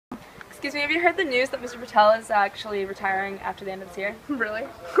Excuse me, have you heard the news that Mr. Patel is actually retiring after the end of this year? Really?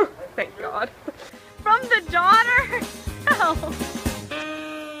 Thank God. From the daughter? No.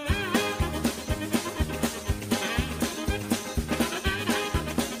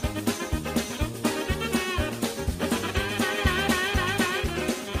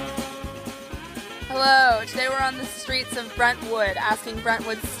 Hello, today we're on the streets of Brentwood asking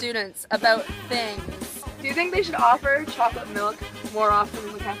Brentwood students about things. Do you think they should offer chocolate milk more often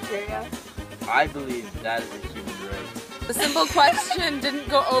in the cafeteria? I believe that is a human right. The simple question didn't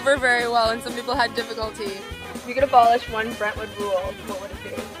go over very well and some people had difficulty. If you could abolish one Brentwood rule, what would it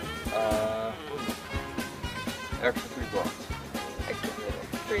be? Extra 3 blocks. Extra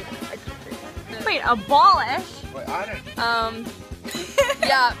 3. Wait, abolish? Wait, I don't.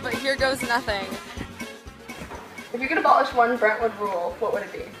 Yeah, but here goes nothing. If you could abolish one Brentwood rule, what would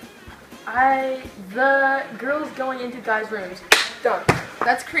it be? The girls going into guys' rooms. Done.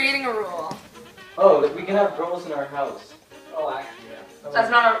 That's creating a rule. Oh, that we can have girls in our house. Oh, actually, yeah. That's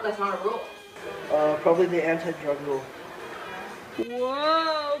not a rule. Probably the anti-drug rule.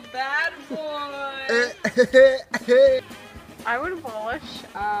 Whoa, bad boy. I would abolish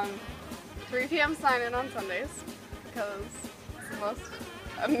 3 p.m. sign-in on Sundays because it's the most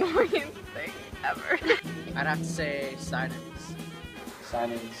annoying thing ever. I'd have to say sign-ins.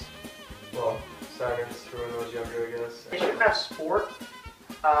 Sign-ins. Well, sign-ins for those younger, I guess. They shouldn't have sport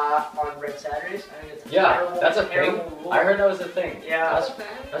on red Saturdays. I think it's a terrible, that's a thing. terrible rule. I heard that was a thing. Yeah.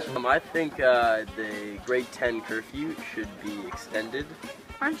 I think the grade 10 curfew should be extended.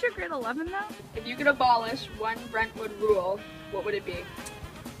 Aren't you grade 11 now? If you could abolish one Brentwood rule, what would it be?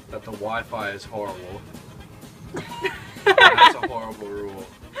 That the Wi-Fi is horrible. That's a horrible rule.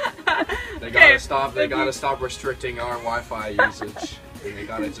 They gotta stop restricting our Wi-Fi usage. And they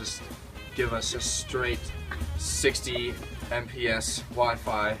gotta just give us a straight 60 MPS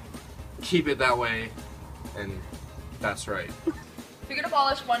Wi-Fi. Keep it that way, and that's right. If you could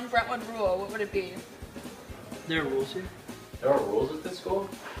abolish one Brentwood rule, what would it be? There are rules here. There are rules at this school?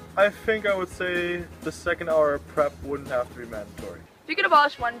 I think I would say the second hour of prep wouldn't have to be mandatory. If you could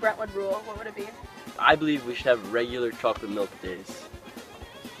abolish one Brentwood rule, what would it be? I believe we should have regular chocolate milk days.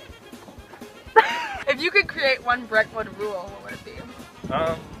 If you could create one Brentwood rule, what would it be?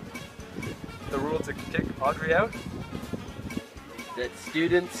 The rule to kick Audrey out? That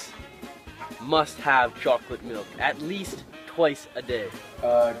students must have chocolate milk at least twice a day.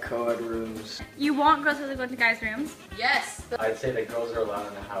 Co-ed rooms. You want girls to go into guys' rooms? Yes! I'd say that girls are allowed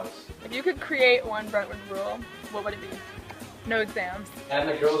in the house. If you could create one Brentwood rule, what would it be? No exams. And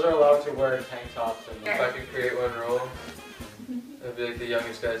the girls are allowed to wear tank tops and If I could create one rule, it'd be like the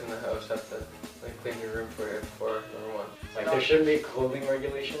youngest guys in the house have to like clean your room for you before number 1. like there shouldn't be clothing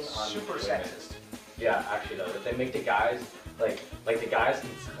regulations on Super women. sexist. Yeah, actually though, if they make the guys like the guys can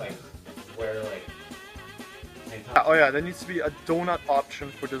like wear like tank tops. Oh yeah, there needs to be a donut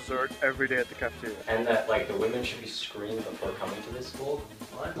option for dessert every day at the cafeteria. And that like the women should be screened before coming to this school.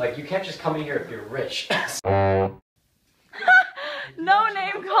 What? Like you can't just come in here if you're rich. No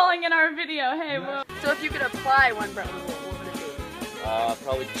name calling in our video, hey, whoa. So if you could apply one Brentwood rule, what would it be?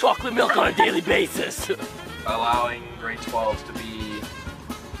 Probably chocolate milk on a daily basis. Allowing grade 12s to be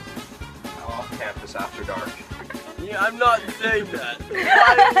off campus after dark. Yeah, I'm not saying that.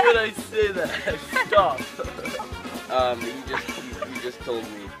 Why would I say that? Stop. You just told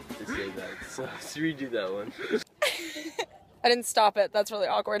me to say that. So let's redo that one. I didn't stop it, that's really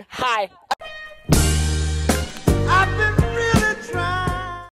awkward. Hi!